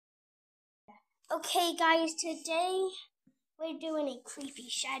Okay guys, today we're doing a creepy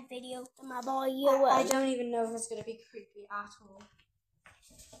shed video for my boy I don't even know if it's going to be creepy at all.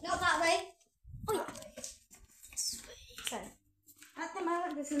 Not that way. Oh yeah. This way. So, at the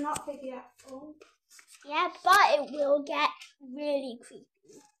moment this is not creepy at all. Yeah, but it will get really creepy.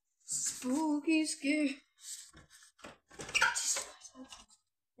 Spooky scary.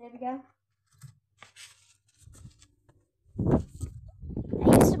 There we go.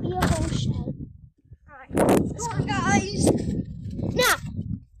 There used to be a whole shed. Alright, let's go guys.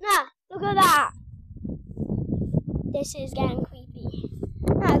 Nah, look at that. This is getting creepy.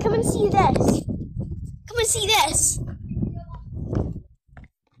 Nah, come and see this. Come and see this.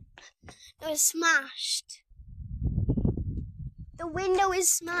 It was smashed. The window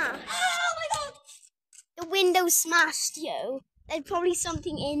is smashed. Oh my god! The window's smashed, yo. There's probably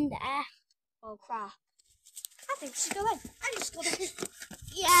something in there. Oh crap. I think we should go in. I just got to.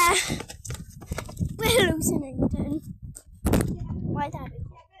 Yeah. We're hallucinating. Why that?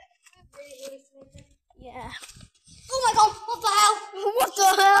 Yeah. Oh my god! What the hell? What the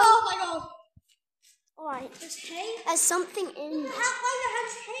hell? Oh my god! Alright. There's hay? There's something in there. Why the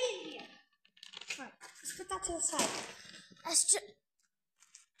hell's hay in here? Right, let's put that to the side. Let's just...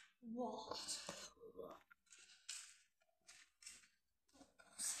 What?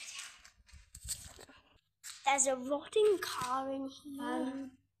 There's a rotting car in here.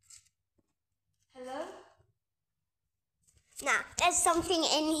 Hello? Nah, there's something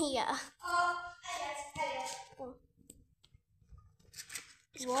in here. Oh, Elliot.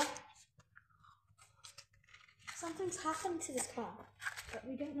 What? Something's happened to this car, but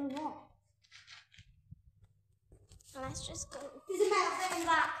we don't know what. Let's just go. There's a metal thing in the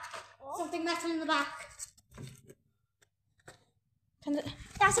back. What? Something metal in the back.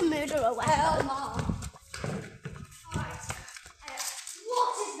 That's a murderer weapon. Hell no. Alright.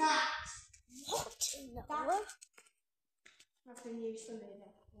 What is that? What in the That- world? That's been used for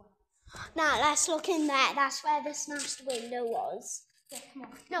murder. Nah, let's look in there. That's where the smashed window was. Yeah, come on.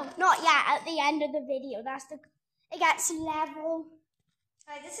 No, not yet. At the end of the video. That's the... It gets level...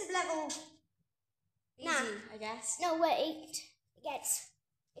 Alright, this is level... easy, Nah. I guess. No, wait. It gets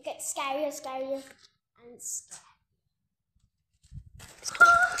scarier, scarier, and scarier.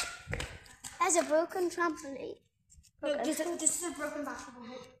 There's a broken trampoline. No, this is a broken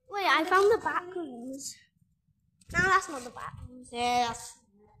bathroom. Wait, I found the back rooms. No, that's not the back rooms. Yeah, that's...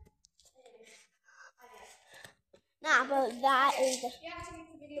 Nah, but that is the... You have to make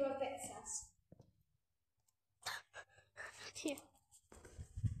the video a bit sus. Here.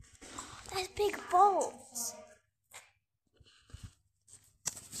 There's big bolts.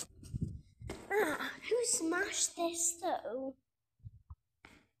 Ah, who smashed this though?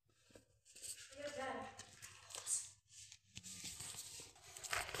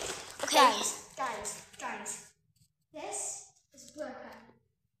 Okay. Guys. This is broken.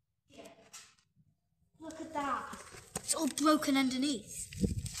 Here. Look at that. It's all broken underneath.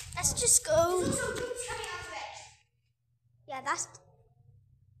 Let's just go. There's also roots coming out of it. Yeah, that's...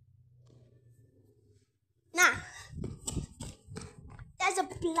 Nah. There's a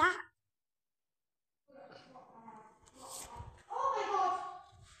black... Oh my god.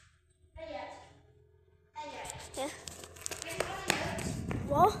 Elliot. Yeah. Wait,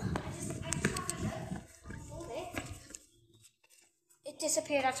 What? I just have a note. I saw it. It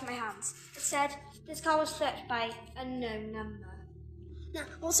disappeared out of my hands. It said, this car was flipped by unknown number. Nah,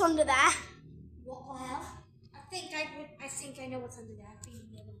 what's under there? What the hell? I think I know what's under there. I've been in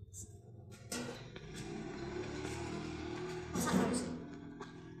there once. What's that noise?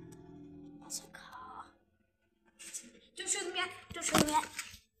 It's a car. Don't show them yet. Don't show them yet.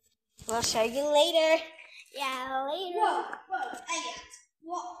 We'll show you later. Yeah, later. Whoa, Elliot.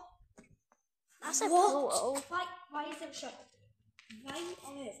 What? That's a What? pool. Why is there a shovel? Why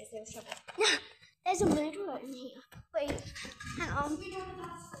on earth is there a shovel? Nah, there's a murderer in here. Wait, hang on. We don't know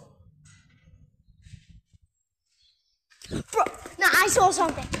that's for. Bro, nah, I saw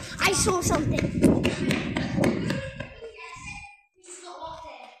something. We just got locked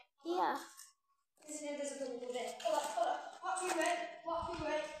in. Yeah. There's an invisible wall there. Hold up. What we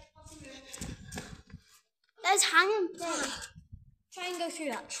wait. There's hanging thing. Try and go through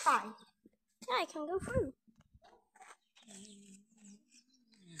that. Try. Yeah, I can go through.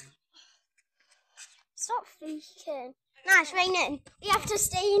 Stop freaking. Nah, it's raining. We have to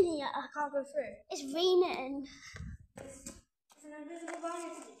stay in here. I can't go through. It's raining. It's an invisible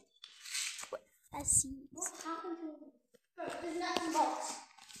barrier. Let's see. What happened to them? Bro, there's nuts and bolts.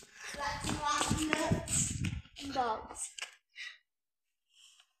 That's nuts and bolts.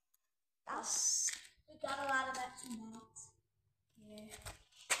 We got a lot of nuts and bolts. Yeah.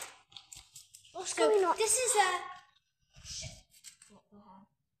 What's going on? This is a... Shit. What the hell?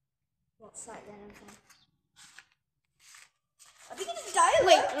 What's that then? I think it's a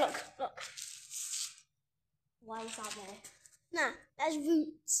dialogue. Wait, look. Why is that there? Nah, that's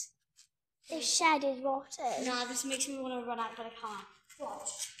roots. This shed is rotten. Nah, this makes me want to run out, but I can't.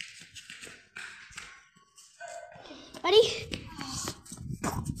 Watch. Ready?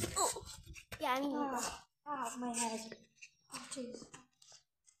 Oh. Yeah, I mean, My head. Oh, jeez.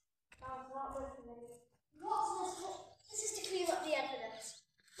 Not working anymore. What's this? This is to clean up the evidence.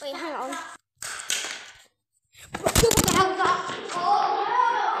 wait, hang on. What the hell was that? Oh, no!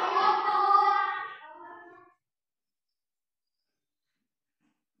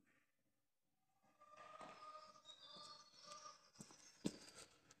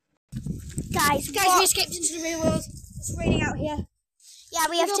 Guys, we escaped into the real world. It's raining out here. Yeah,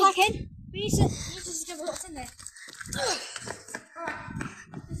 we have Go to back in. We need to discover what's in there. Alright.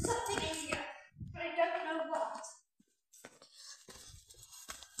 There's something in here, but I don't know what.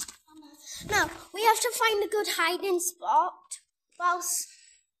 No, we have to find a good hiding spot, or else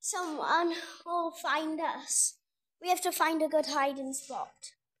someone will find us. We have to find a good hiding spot.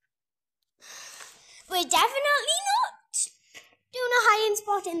 We're definitely not doing a hiding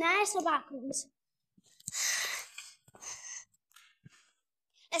spot in there, so back rooms.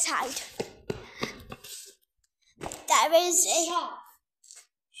 Let's hide. There is a...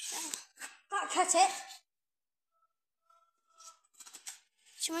 That cut it.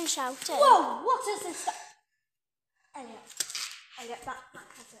 Someone shouted. Whoa! What is this stuff? Elliot, that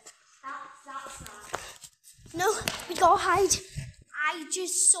cut it. That's that. No, we gotta hide. I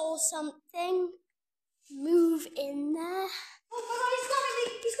just saw something move in there. Oh my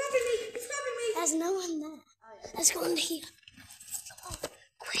god, he's grabbing me! He's grabbing me! There's no one there. Oh, yeah. Let's go in here. Oh,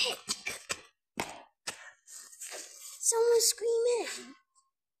 quick! Someone's screaming.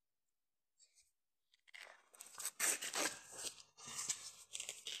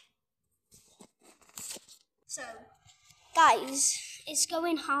 So, guys, it's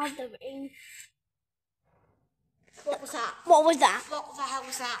going hard, the rain. What was that? What was that? What the hell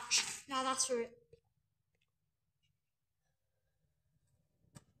was that? No, that's for it.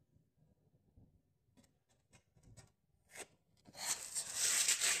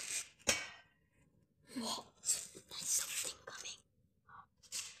 What? There's something coming.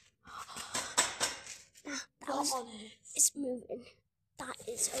 That was, on it? it's moving. That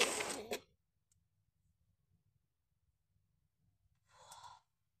is opening.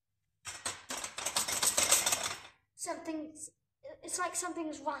 It's like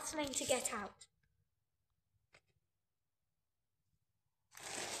something's rattling to get out.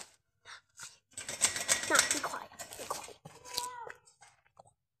 No, be quiet. Be quiet.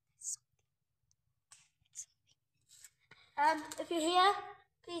 If you're here,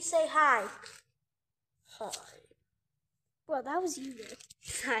 please say hi. Hi. Well, that was you then.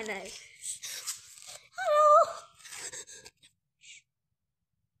 I know. Hello.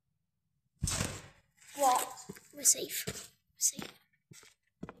 What? We're safe. We're safe.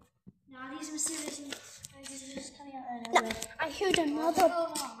 No, these mysterious noises are just coming out of No, nowhere.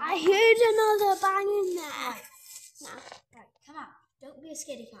 I heard another bang in there. No. Right, come out. Don't be a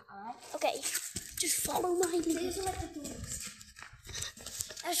scaredy cat, alright? Okay. Just follow my lead. These are like the doors.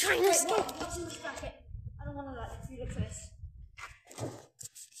 I was trying to escape. What's in this bracket? I don't want to like you look first.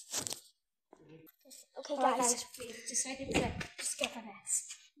 Okay, Alright, guys. we've decided to just get the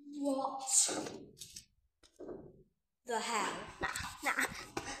nest. What the hell? Nah.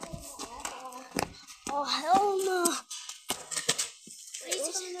 Oh, hell no.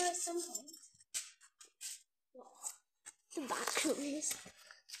 Please tell me there at some point. What? The back rooms.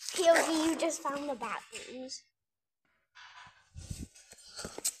 POV, you just found the back rooms.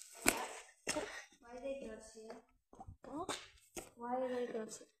 Why are they girls here? What? Why are they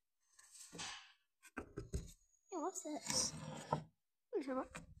girls here? Yeah, what's this? Oh,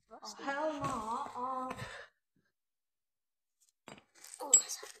 hell no. Oh,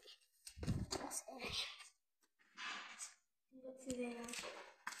 sorry. What's it? Look through there now.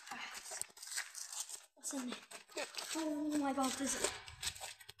 What's in there? Oh my god,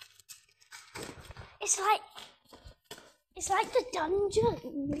 It's like the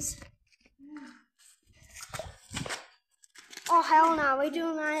dungeons. Oh, hell no. We're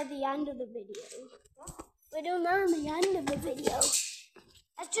doing that at the end of the video. We're doing that at the end of the video.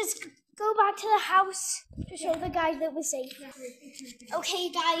 Let's just go back to the house to show the guys that we're safe. Okay,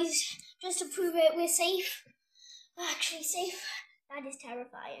 guys, just to prove it, we're safe. We're actually safe. That is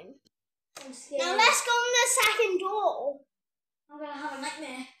terrifying. I'm scared. Now let's go in the second door. I'm gonna have a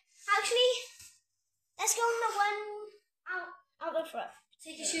nightmare. Actually, let's go in the one out the front.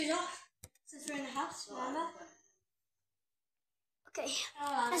 Take your shoes off. Since we're in the house, remember? Okay,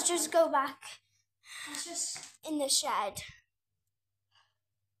 let's just go back Let's just... in the shed.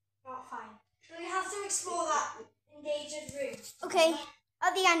 Not fine. So we have to explore that endangered room. Okay,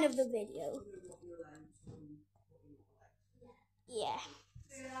 at the end of the video. Yeah.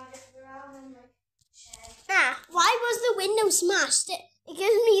 Nah, why was the window smashed? It gives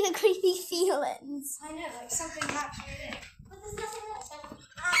me the creepy feelings. I know, like something happened in it. But there's nothing else.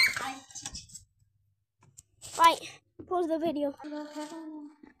 Right, pause the video.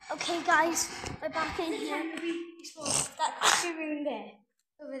 Okay, guys, we're back in here. Explore that room there.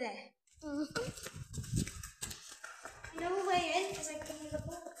 Over there. You know the way in? Because I couldn't look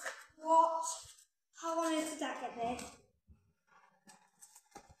up. What? How on earth did that get there?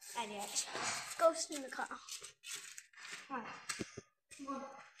 Anyway, ghost in the car. Right. Come on.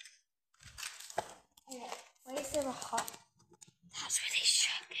 Okay. Where's the hot? That's where they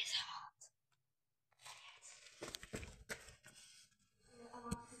shook his heart.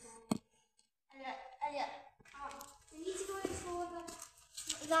 We need to go explore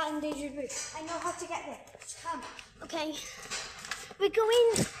that endangered route. I know how to get there. Just come. Okay, we're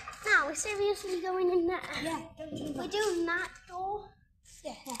going now. We're seriously going in there. Yeah, don't do We're that. doing that door.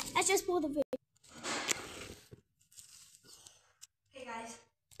 Yeah. Let's just pause the video. Okay, guys.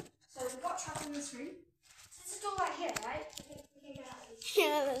 So we got trapped in this room. There's a door right here, right? We can get out of this.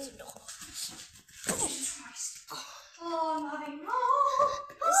 Yeah, there's a door. Jesus Christ. I'm having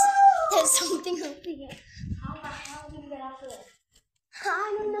There's something over here. How the hell do we get out of there?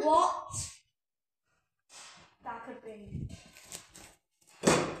 I don't know. What? That could be.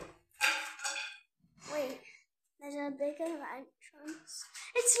 Wait, there's a bigger entrance.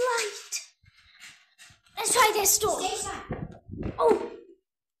 It's light. Let's try this door. Stay safe. Oh,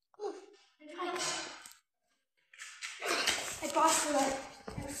 I passed through it.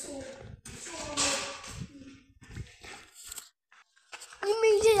 we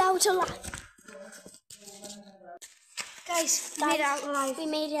made it out alive. Guys, we made it out alive. We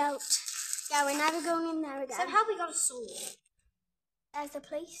made it out. Yeah, we're never going in there again. Somehow we got a sword. There's the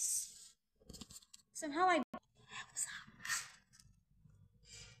place. Somehow I... What's that?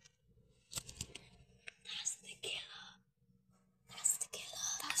 That's the killer. That's the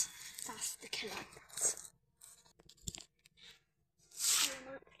killer. That's the killer. I'm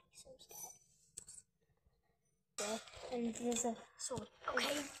actually so scared. And there's a sword.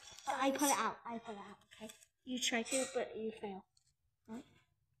 Okay. But I pull it out. Okay? You try to, but you fail. Right?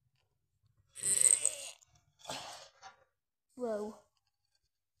 Whoa.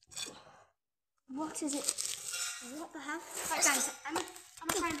 What is it? What the hell? Right, guys, I'm gonna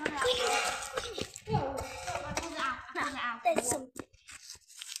try and pull it out. Whoa. I pulled it out. I pulled it out. There's something.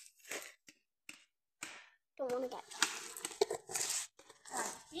 Don't want to get that.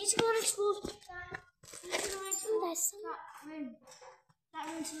 Right. We need to go and explore that. We need to go and explore There's some. that room. That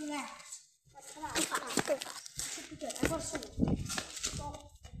room to the left. Go fast. Go fast. Should be good. I got a sword. Stop.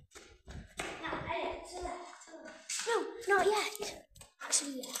 Now, Elliot, to the left. No, not yet.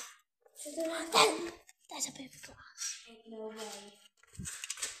 Actually, yeah. To the left. There's a bit of glass. Ain't no way.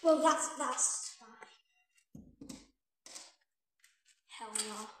 Well, that's fine. Hell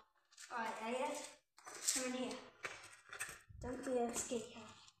no. Alright, Elliot. Come in here. Don't be a scared cat.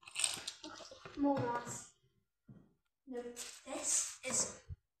 Okay. More glass. No, this is...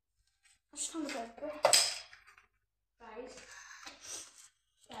 I just found a burger.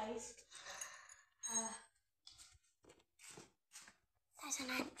 Guys. There's an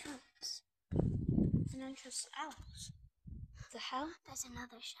entrance. An entrance else. The hell? There's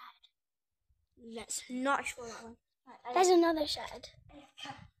another shed. Let's not explore that one. Right, There's another shed.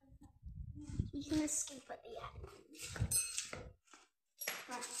 come. You can escape at the end.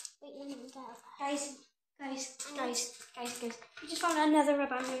 Right. Wait, let me get out of there. Guys. We just found another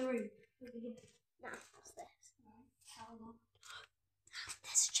abandoned room. No, what's this? Hell no.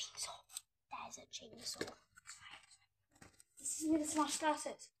 There's a chainsaw. There's a chainsaw. This is where the smash glass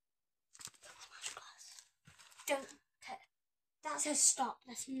is. Smash glass. Don't. That says stop.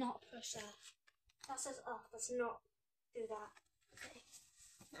 Let's not push that. That says off. Let's not do that. Okay.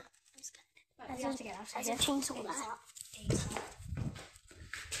 No, I'm scared. Right, we have to get out. There's a chainsaw there.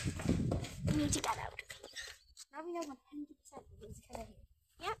 We need to get out of here. Now we know 100% there's a killer here.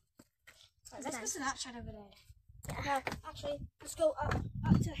 Yep. Right, let's go to that shed over there. Yeah. No, actually, let's go up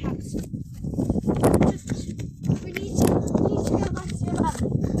to the house. We need to go back to your mum.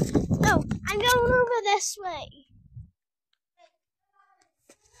 No, I'm going over this way.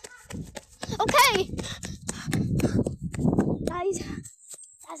 Okay. Guys,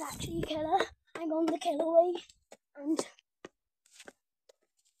 that's actually a killer. I'm on the killer way. And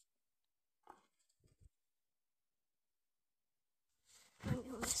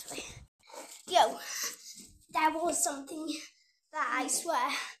there was something there, I swear.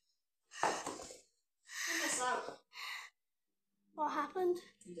 What happened?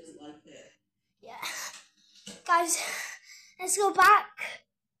 He doesn't like it. Yeah. Guys, let's go back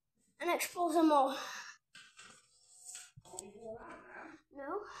and explore some more.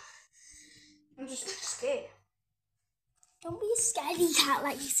 No? I'm just scared. Don't be a scaredy cat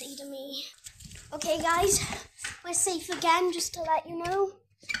like you say to me. Okay, guys, we're safe again, just to let you know.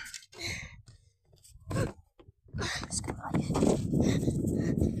 Let's go, guys.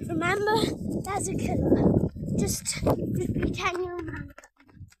 Remember, there's a killer. Just pretend you remember.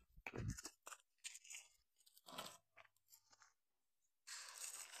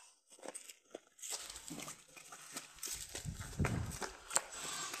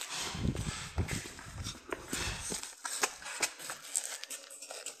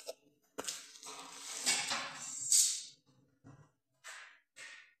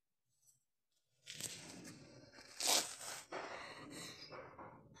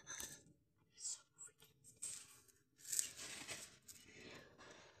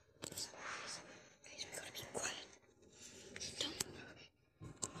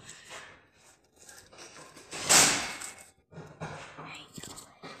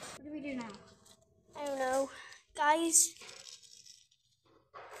 What do we do now? I don't know. Guys,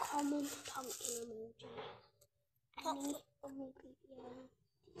 common pumpkin emoji. Any emoji, yeah.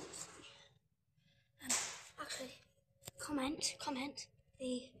 Actually, comment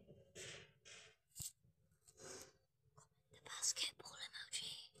the basketball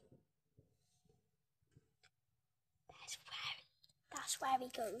emoji. That's where he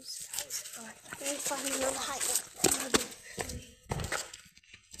goes, guys. Alright, Let me find another height.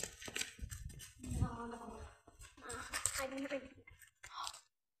 no. I didn't bring.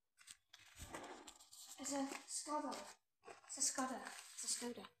 It's a Skoda. It's a Skoda. It's a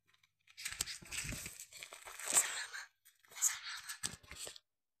Skoda. There's a hammer. There's a hammer.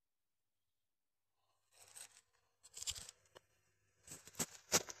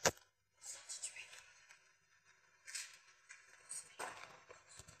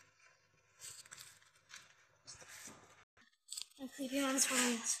 A creepy man's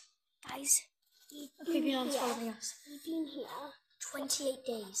following us. Guys, A creepy man's following us. we've been here 28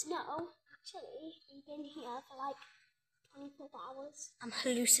 days. No, actually, we've been here for like 24 hours. I'm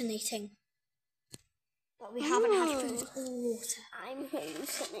hallucinating. But we haven't had food or water. I'm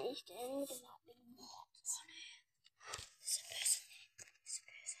hallucinating. Look at that big box. There's a person there. There's a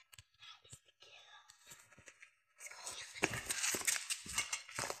person. It's the killer.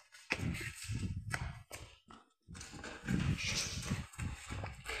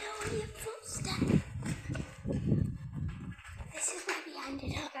 Follow your footsteps. This is where we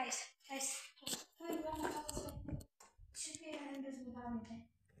ended up. Guys. Can we run out this way? Should be an invisible barrier there.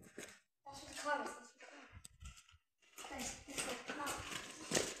 That's what the car is. Guys, let's go. Come on.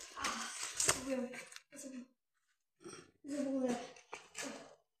 There's a wheel. There's a wall there.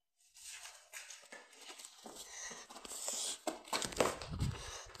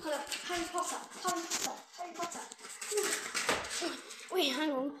 Hold up. Harry Potter. Wait,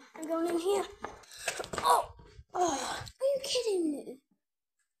 hang on. I'm going in here. Oh, are you kidding me?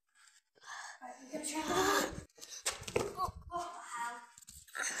 Right, we're going to try that. What the hell?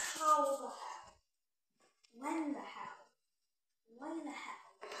 How the hell? When the hell? Why the hell?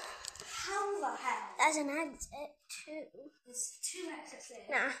 How the hell? There's an exit too. There's 2 exits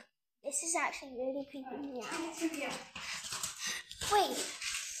there. Nah, this is actually really creeping me out. Can I get through here? Wait,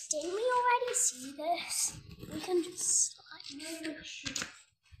 didn't we already see this? We can just slide. No shit.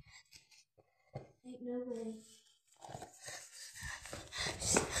 Ain't no way.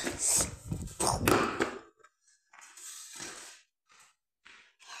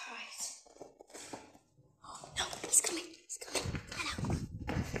 Alright. Oh, no, he's coming. Hello.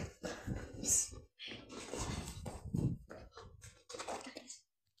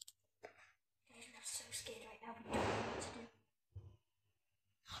 Guys, I'm so scared right now. We don't know what to do.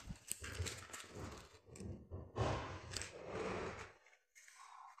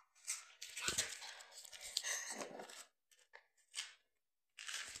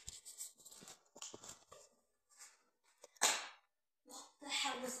 What the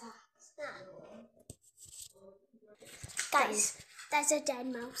hell was that? Guys, there's a dead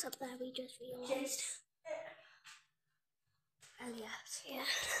mouse up there, we just realised. Elliot, Yeah.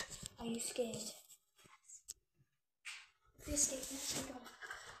 are you scared? If you're scared, let's go.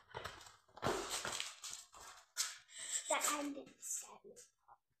 That ended scary.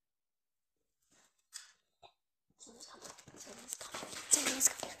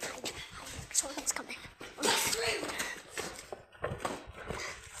 Someone's coming.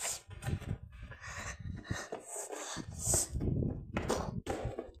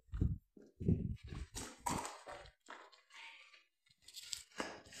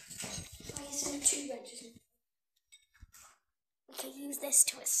 this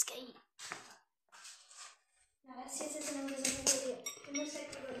to escape. Now let's see if there's an invisible video. It looks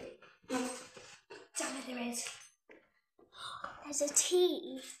like a video. No. Damn it, there is. There's a T.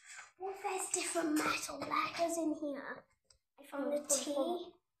 What if there's different metal letters in here? I found a T.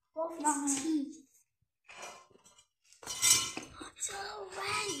 What if it's teeth? It's a little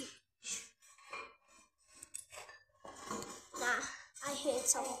wrench. Nah, I heard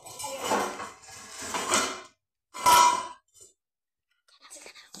something.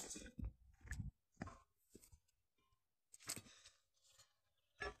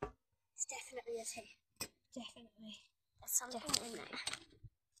 It's definitely a T. Definitely. There's something in there.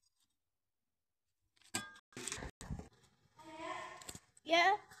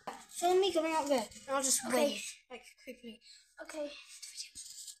 Yeah? Film me coming out there, and I'll just wait, like, quickly. Okay.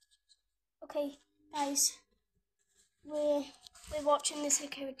 Okay, guys. We're watching the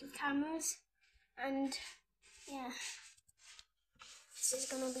security cameras, and yeah, this is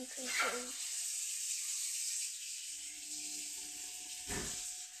gonna be creepy.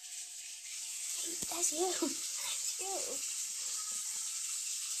 Hey, that's you. That's you.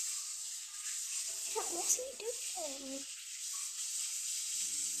 What's he doing?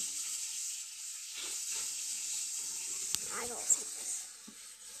 I don't see this.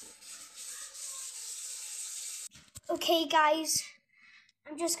 Okay, guys.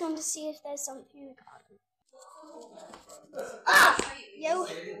 I'm just going to see if there's something in the garden. Ah! Yo.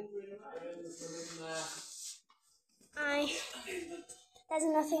 There's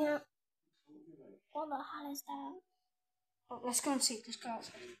nothing out. What the hell is that? Oh, let's go and see. Let's go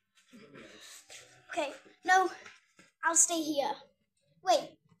outside. Okay. No. I'll stay here.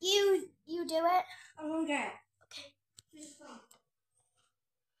 Wait. You do it. I won't get it. Okay.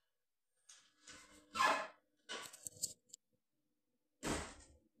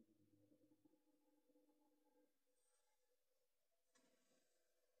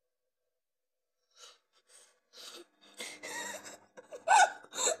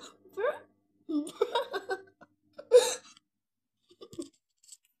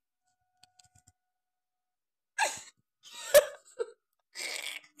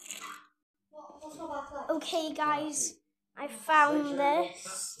 Okay, guys, I found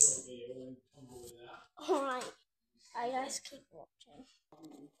this. Alright, let's keep watching.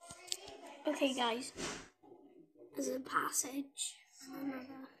 Okay, guys, there's a passage and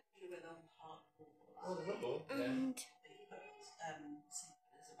another. And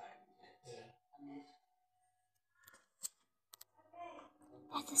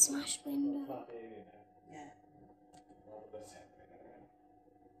there's a smashed window.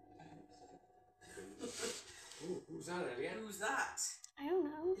 Ooh, who's that, Elliot? Who's that? I don't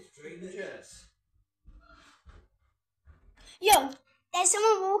know. Strangers. Yo, there's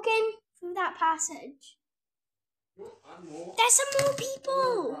someone walking through that passage. Oh, and more. There's some more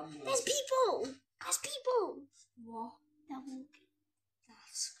people. There's people. There's people. What? They're walking.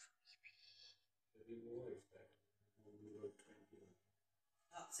 That's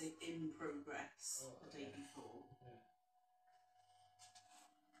That's it in progress the day before.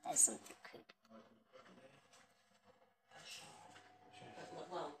 There's something creepy.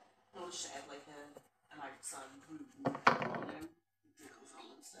 Well, not a shed, like an outside room, you know, drills on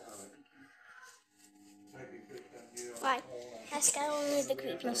and stuff. Right, let's get on with the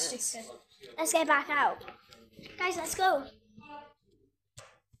creepiness. Let's get back out. Guys, let's go.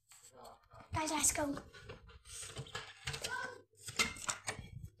 Guys, let's go.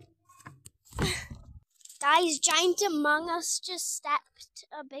 Guys, Giant Among Us just stepped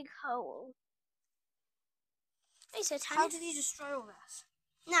a big hole. Hey, so How did he destroy all this?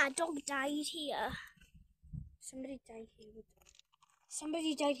 Nah, dog died here. Somebody died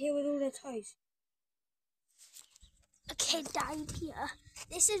here with all their toys. A kid died here.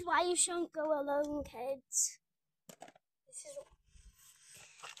 This is why you shouldn't go alone, kids.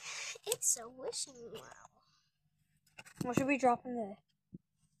 It's a wishing well. What should we drop in there?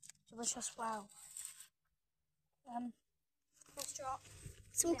 Delicious wow. Let's drop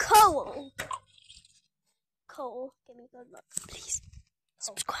some coal. Coal, give me good luck, please.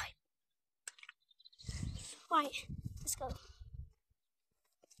 Subscribe. Right, let's go.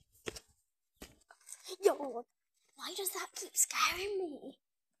 Yo, why does that keep scaring me?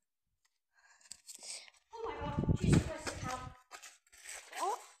 Oh my god, Jesus Christ, the cow.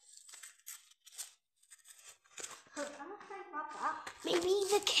 What? I'm not thinking about that. Maybe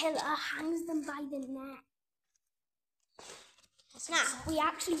the killer hangs them by the neck. Nah, we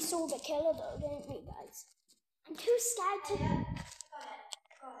actually saw the killer though, didn't we, guys? I'm too scared to... Got it.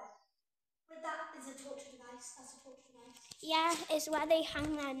 Wait, that is a torture device. That's a torture device. Yeah, it's where they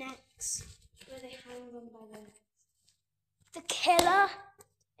hang their necks. Where they hang them by their necks. The killer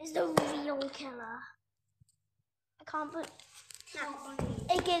is the real killer. I can't put.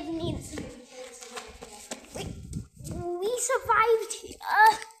 It gives me. We survived here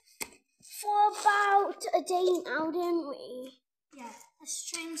for about a day now, didn't we? Yeah, let's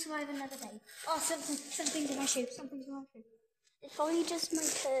try and survive another day. Oh, something's in my shoe. Something's in my shoe. It's probably just my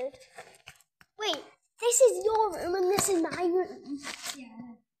turd. Wait, this is your room and this is my room.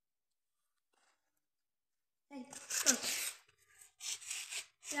 Yeah. Hey, go.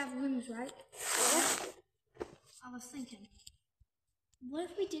 We have rooms, right? Yeah. I was thinking, what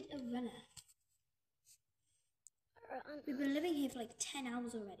if we did a runner? We've been living here for like 10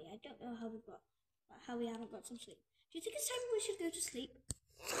 hours already. I don't know how we haven't got some sleep. Do you think it's time we should go to sleep?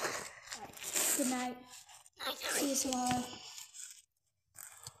 Alright, good night. See you tomorrow.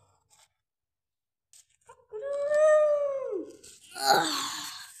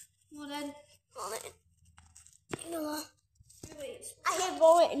 Well then. You know what? I hear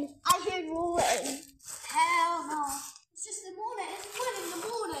rolling. Hell no. It's just the morning. It's 1 in the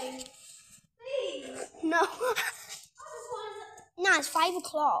morning. Please. No. I No, it's 5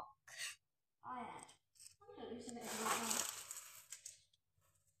 o'clock. Oh yeah. I'm gonna do something like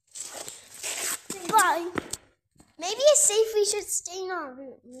that. But maybe it's safe we should stay in our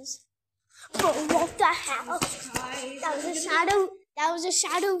rooms. But what the hell? That was a shadow. That was a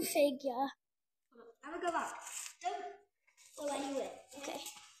shadow figure. I'm gonna go back. Don't go anywhere. Okay.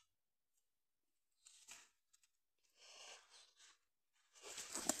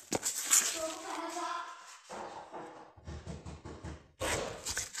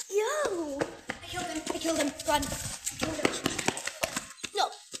 Yo! I killed him. Run. I killed him. No,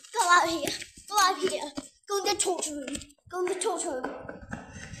 go out here. Go out here. Go in the torture room. Go in the torture room.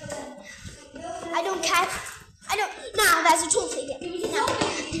 I don't care. I don't. Nah, there's a tall figure. No.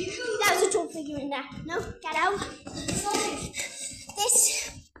 There's a tall figure in there. No, get out.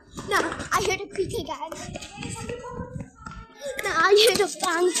 This. No, I heard a creak again. No, I heard a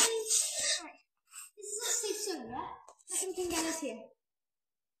bang. Right. This is a safe zone, yeah? Nothing can get us here.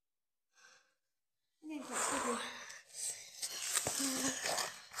 I'm gonna go sleep.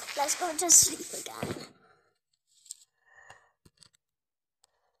 Let's go to sleep again.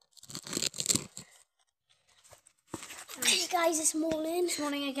 Okay, guys, it's morning. This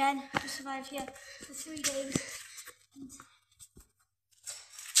morning again. We survived here for 3 days and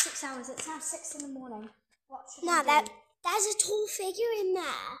 6 hours. It's now 6 in the morning. What should Nah, we do? there's a tall figure in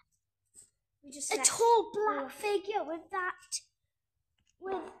there. We just A slept. tall black figure with that.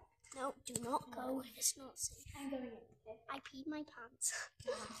 With no, do not go. It's not safe. I'm going in. Okay? I peed my pants.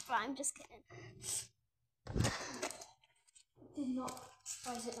 But I'm just kidding. Did not.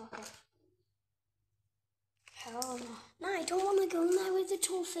 Why is it not there? Hell no. No, I don't want to go in there with the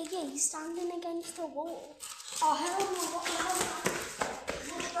tall figure. He's standing against the wall. Oh, hell no. What the hell?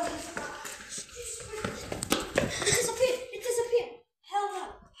 It disappeared. It disappeared. Hell no.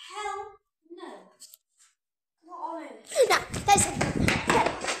 Hell no. What on earth? No, there's something.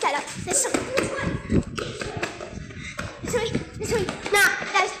 Get up. There's something. This way. Nah.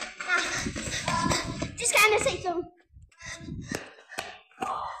 Just get in the safe zone.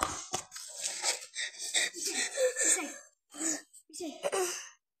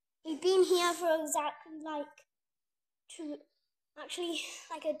 We've been here for exactly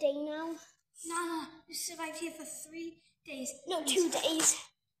like a day now. No. We survived here for 3 days. No, 2 days.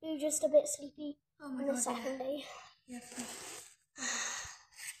 We were just a bit sleepy Oh my on the god. second day. Yeah.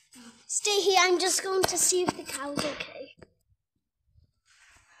 Stay here. I'm just going to see if the cow's okay.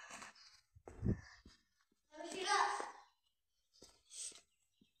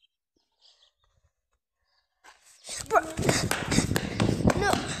 Bro.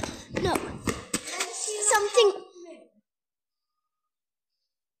 No. Something.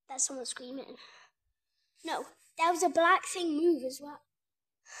 That's someone screaming. No, there was a black thing move as well.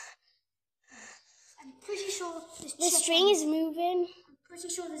 I'm pretty sure this The string is moving. I'm pretty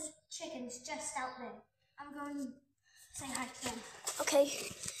sure this chicken's just out there. I'm going to say hi to them. Okay.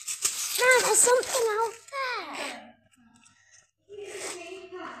 Man, there's something out there.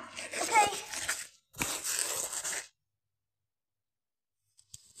 Okay.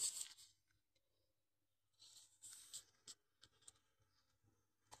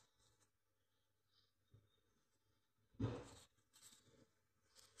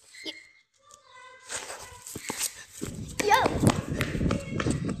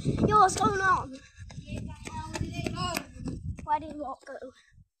 Yo, what's going on? Where the hell did it go? Where did what go?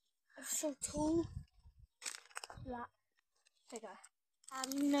 It's so tall. Black figure. I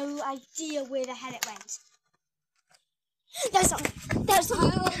have no idea where the hell it went. There's something. There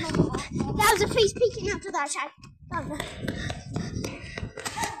was a face peeking out of that shadow. Done.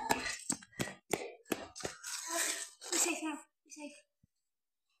 Be safe now. Be safe.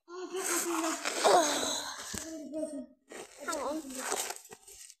 Oh, I broke my finger. It's already broken. Hang on.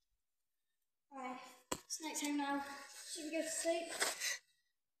 Alright, it's night time now. Should we go to sleep?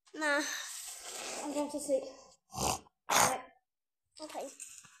 Nah. I'm going to sleep. Alright. Okay.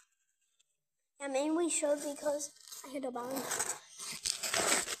 I mean, we should because I hit a bang.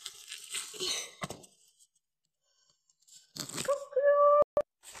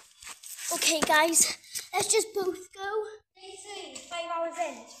 Okay, guys, let's just both go. DC, 5 hours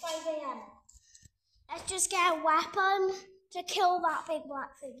in. It's 5 a.m. Let's just get a weapon to kill that big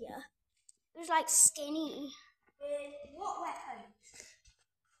black figure. It was like skinny. What weapon?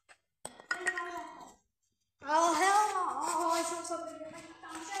 Oh, hell no. Oh, I saw something that made me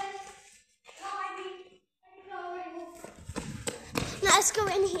downstairs. Let's go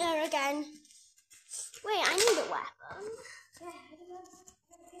in here again. Wait, I need a weapon. Yeah, I don't know.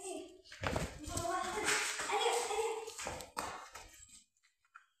 You got a weapon?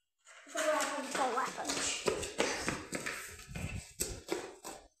 Got a weapon.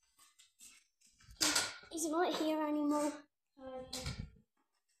 He's not here anymore.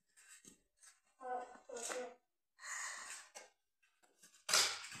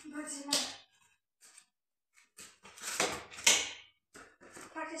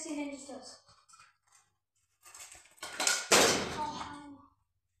 Practicing ninja skills.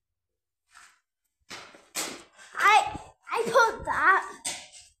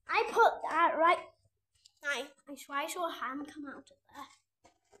 I put that right. I swear I saw a hand come out of there.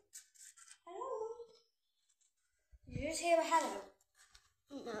 Hello. Did you just hear a hello?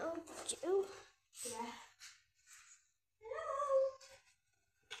 No, did you? Yeah. Hello.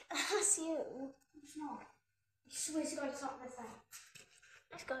 That's you. It's not. I swear to God it's not this thing.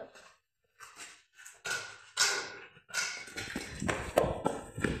 Let's go.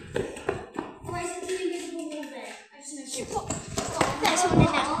 Why is it the invisible wall there? I just noticed. There's someone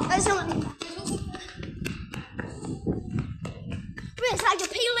in there. There's someone in there. But it's like a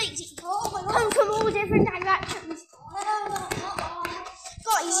P-lady. Oh my God. Come from all different directions.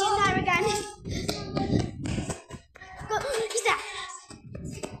 God, he's in there again. Go, he's there.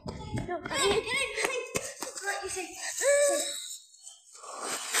 Go, Get in. Right, you see.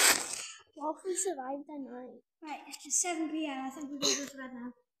 What if we survived the night? Right, it's just 7 p.m. I think we're going to go to bed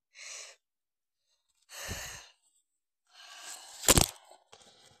now.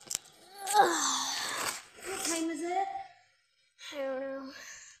 What time is it? I don't know.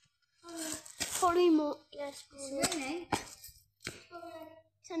 Probably more. Yes, It's raining.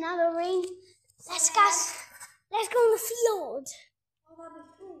 it's another rain. Let's go in the field. Oh, that'd be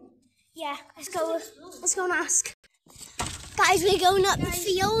cool. Yeah, let's go and ask. Guys, we're going up the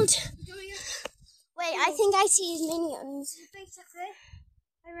field. Wait, I think I see his minions. Basically,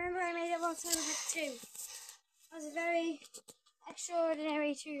 I remember I made it one time I had 2. I was a very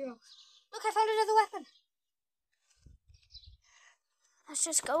extraordinary 2-year-old. Look, I found another weapon. Let's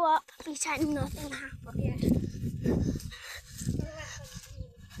just go up, pretend nothing happened. Yeah.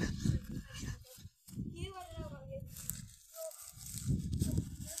 You, I don't know about you.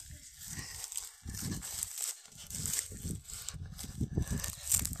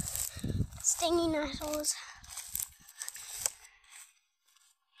 Stingy nettles.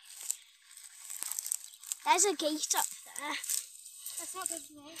 There's a gate up there. That's not good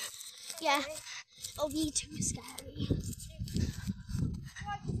for me. Yeah, it'll be too scary.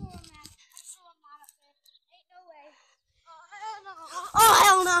 Oh,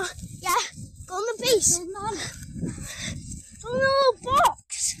 hell no. Yeah, go on the base. Go on the little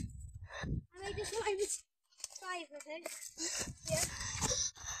box. I made this one with 5, I think. Yeah.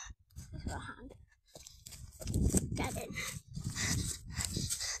 He's got a hand. Get in.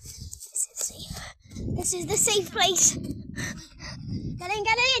 This is safe. This is the safe place. Get in,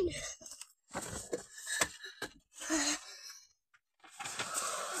 get in.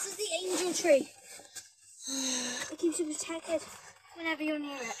 This is the angel tree. It keeps you protected whenever you're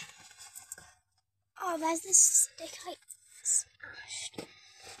near it. Oh, there's this stick I smashed.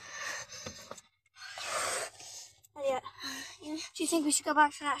 Elliot, Yeah. do you think we should go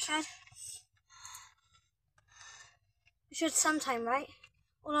back to that shed? We should sometime, right?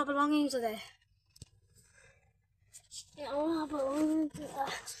 All our belongings are there. Yeah, I'll have a look at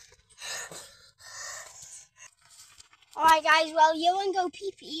that. Alright guys, well you want to go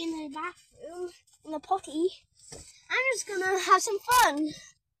pee-pee in the bathroom, in the potty. I'm just gonna have some fun.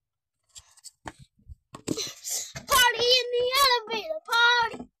 Party in the elevator,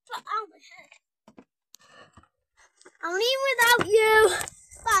 party. Oh my head. I'll leave without you.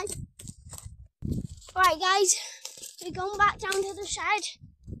 Bye. Alright guys. We're going back down to the shed.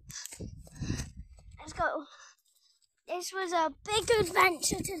 Let's go. This was a big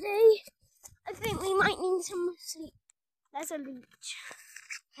adventure today. I think we might need some sleep. There's a leech.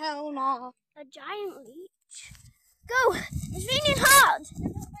 Hell no. A giant leech. Go! It's raining hard!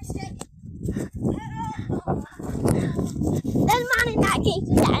 There's a man in that cage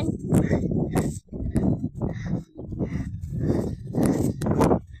again.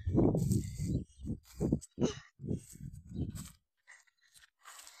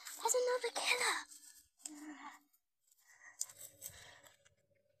 There's another killer.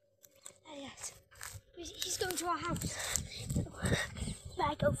 There he is. He's going to our house.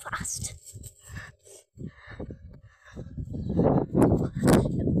 Better go fast.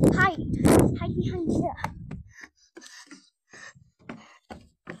 Hide behind here.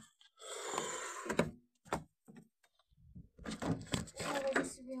 Oh, this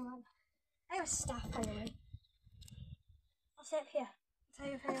is a real one. I have a staff, by the way. I'll sit up here. I'll tell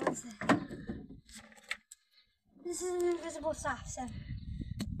you if anyone's there. This is an invisible staff, so.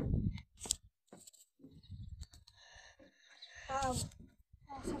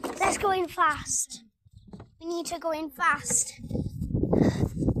 Let's go in fast. We need to go in fast. Let's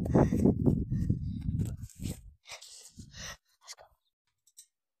go.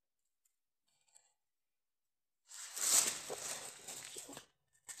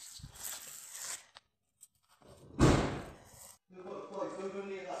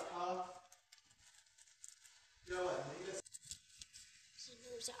 So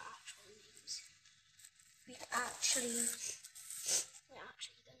those are actual names. We're actually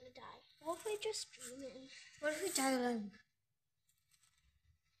gonna die. What if we're just dreaming? What if we die alone?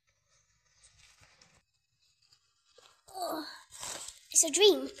 Oh, it's a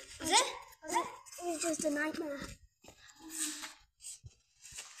dream. Was it? Was it? It was just a nightmare.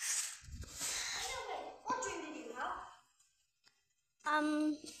 What dream did you have?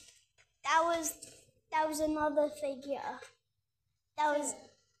 That was another figure. That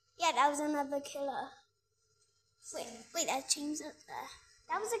was another killer. Wait, there's James up there.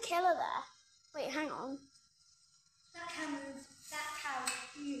 That was a killer there. Wait, hang on. That cow moved. That cow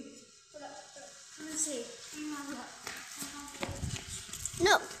moved. Come and see.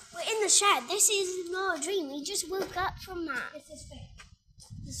 No, we're in the shed. This is not a dream. We just woke up from that. This is fake.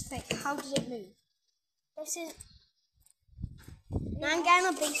 This is fake. How did it move? This is... Now I'm getting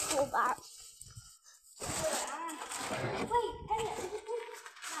a baseball bat. Wait, Elliot, did it move?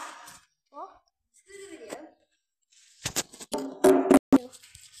 What? Screw the video.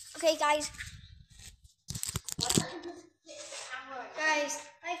 Okay, guys. Guys,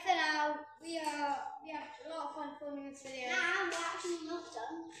 bye for now. We have a lot of fun filming this video. Now we're actually not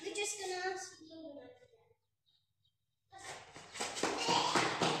done. We're just gonna...